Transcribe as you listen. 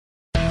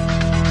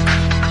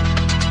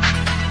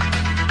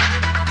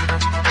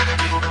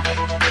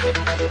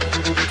I'm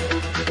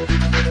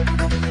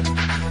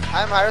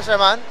Haris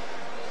Rahman,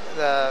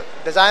 the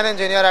design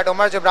engineer at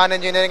Omar Jibran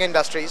Engineering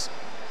Industries.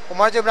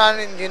 Omar Jibran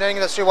Engineering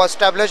Industry was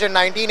established in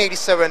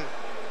 1987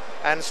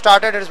 and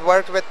started its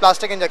work with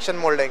plastic injection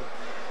molding.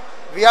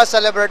 We are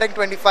celebrating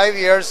 25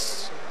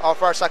 years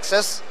of our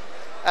success,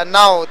 and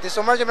now this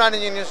Omar Jibran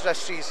Engineering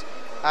Industries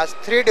has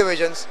 3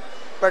 divisions,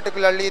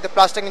 particularly the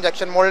plastic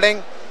injection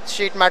molding,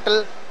 sheet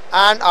metal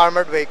and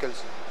armored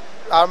vehicles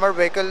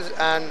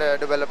and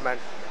development.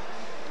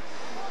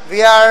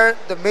 We are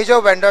the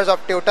major vendors of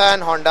Toyota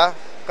and Honda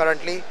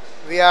currently.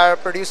 We are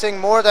producing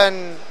more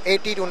than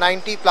 80 to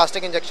 90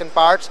 plastic injection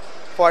parts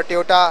for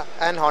Toyota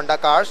and Honda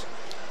cars.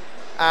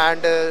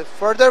 And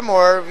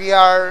furthermore, we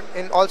are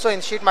also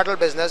in sheet metal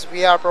business.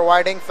 We are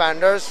providing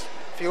fenders,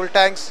 fuel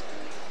tanks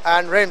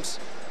and rims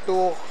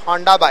to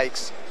Honda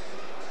bikes.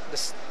 The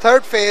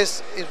third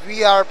phase is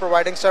we are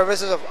providing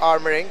services of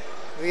armoring.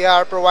 We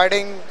are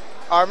providing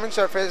armoring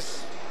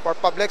surface for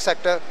public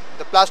sector.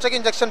 The plastic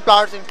injection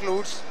parts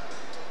includes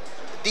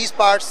these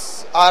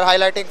parts are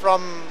highlighting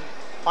from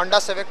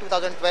Honda Civic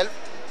 2012.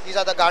 These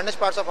are the garnished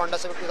parts of Honda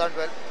Civic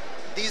 2012.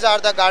 These are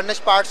the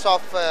garnished parts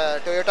of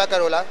Toyota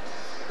Corolla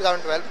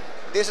 2012.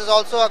 This is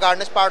also a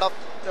garnished part of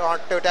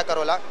Toyota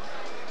Corolla.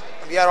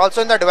 We are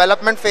also in the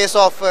development phase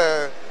of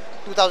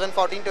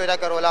 2014 Toyota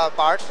Corolla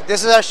parts.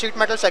 This is our sheet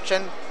metal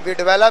section. We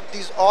develop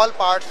these all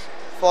parts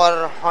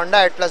for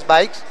Honda 8 Plus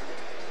bikes.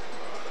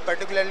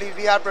 Particularly,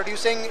 we are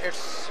producing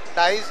its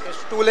dies,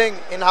 its tooling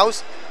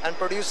in-house and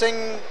producing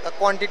a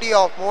quantity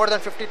of more than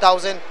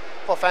 50,000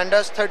 for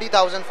fenders,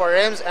 30,000 for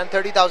rims and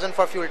 30,000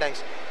 for fuel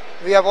tanks.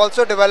 We have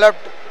also developed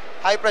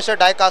high pressure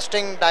die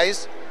casting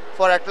dies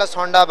for Atlas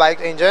Honda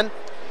bike engine.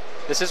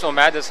 This is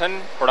Omar,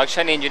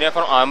 production engineer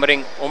for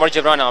armoring, Omar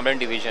Jibran Armoring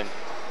Division.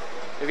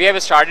 We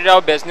have started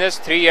our business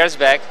 3 years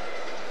back.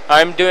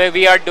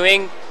 We are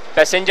doing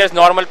passengers,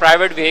 normal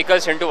private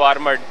vehicles into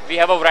armored. We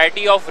have a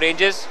variety of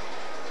ranges,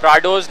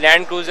 Prados,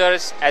 Land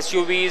Cruisers,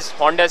 SUVs,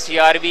 Honda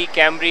CR-V,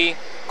 Camry,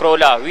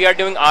 Corolla. We are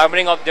doing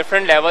armoring of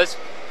different levels.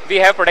 We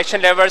have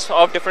protection levels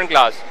of different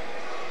class.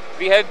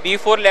 We have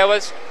B4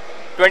 levels,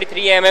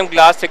 23 mm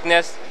glass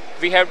thickness.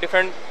 We have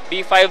different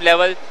B5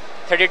 level,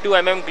 32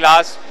 mm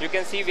glass. You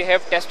can see we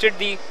have tested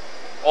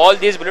all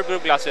these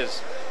bulletproof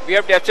glasses. We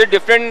have tested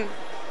different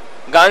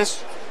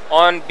guns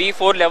on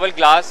B4 level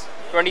glass,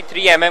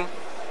 23 mm.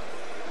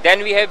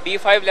 Then we have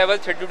B5 level,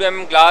 32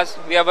 mm glass.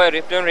 We have a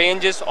different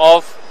ranges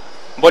of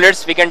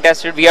bullets we can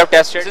test it. We have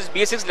tested this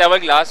B6 level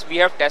glass. We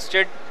have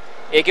tested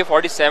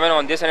AK-47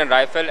 on this and a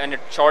rifle and a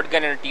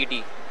shotgun and a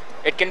TT.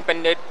 It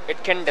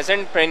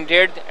doesn't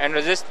penetrate and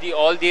resist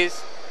all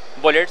these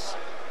bullets.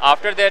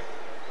 After that,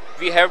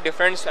 we have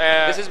different.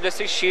 This is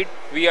ballistic sheet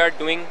we are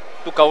doing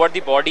to cover the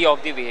body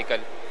of the vehicle.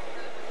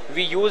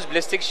 We use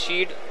ballistic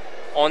sheet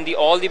on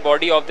all the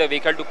body of the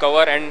vehicle to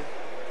cover and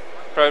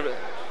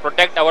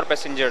protect our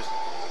passengers.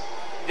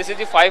 This is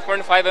the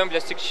 5.5 mm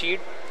ballistic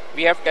sheet.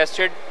 We have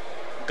tested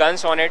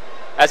guns on it.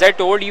 As I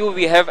told you,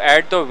 we have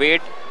added the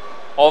weight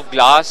of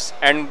glass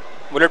and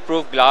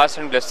bulletproof glass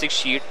and ballistic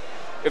sheet.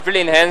 It will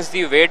enhance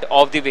the weight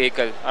of the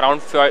vehicle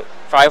around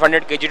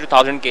 500 kg to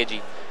 1000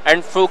 kg.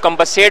 And to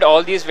compensate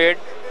all these weight,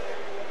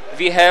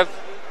 we have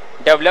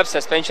developed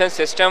suspension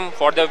system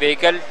for the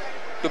vehicle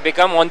to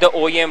become on the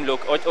OEM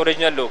look, or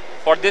original look.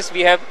 For this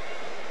we have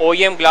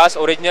OEM glass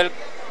original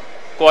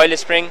coil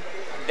spring.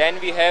 Then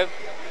we have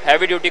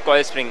heavy duty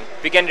coil spring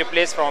we can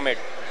replace from it.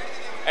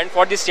 And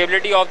for the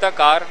stability of the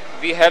car,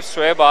 we have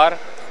sway bar.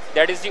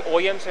 That is the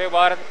OEM sway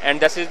bar, and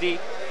this is the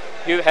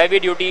heavy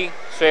duty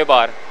sway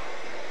bar.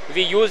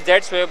 We use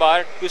that sway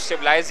bar to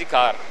stabilize the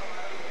car.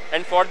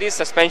 And for the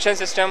suspension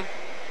system,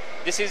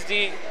 this is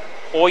the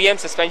OEM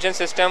suspension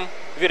system.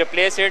 We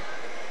replace it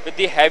with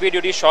the heavy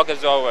duty shock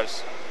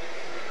absorbers.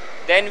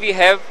 Then we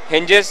have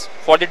hinges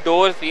for the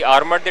doors. We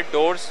armored the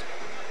doors,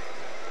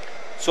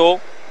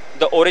 so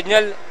the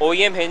original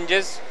OEM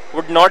hinges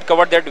would not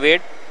cover that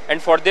weight.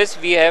 And for this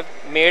we have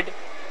made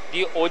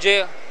the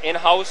OJ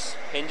in-house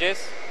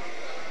hinges.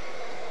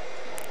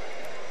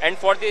 And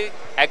for the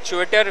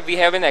actuator, we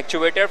have an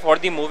actuator for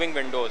the moving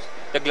windows.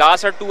 The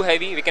glass are too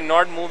heavy, we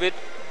cannot move it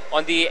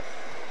on the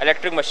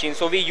electric machine,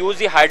 so we use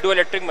the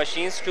hydroelectric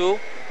machines to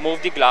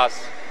move the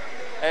glass.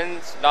 And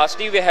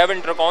lastly, we have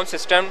intercom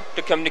system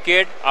to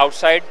communicate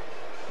outside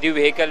the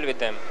vehicle with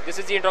them. This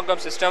is the intercom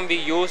system we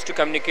use to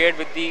communicate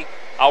with the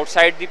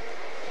outside the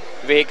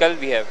vehicle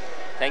we have.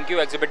 Thank you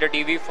Exhibitor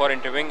TV for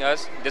interviewing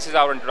us. This is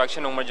our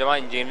introduction, Omar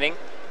Jibran Engineering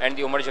and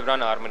the Omar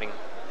Jibran Armoring.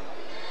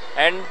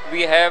 And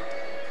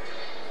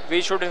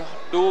we should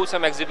do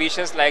some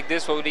exhibitions like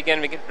this so we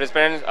can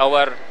present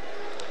our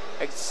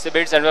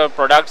exhibits and our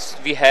products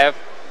we have.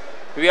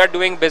 We are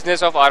doing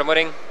business of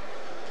armoring,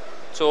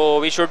 so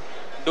we should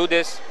do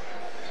this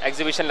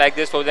exhibition like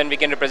this so then we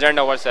can represent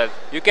ourselves.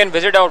 You can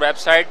visit our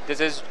website. This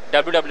is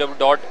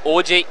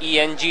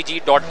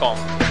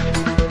www.ojengg.com.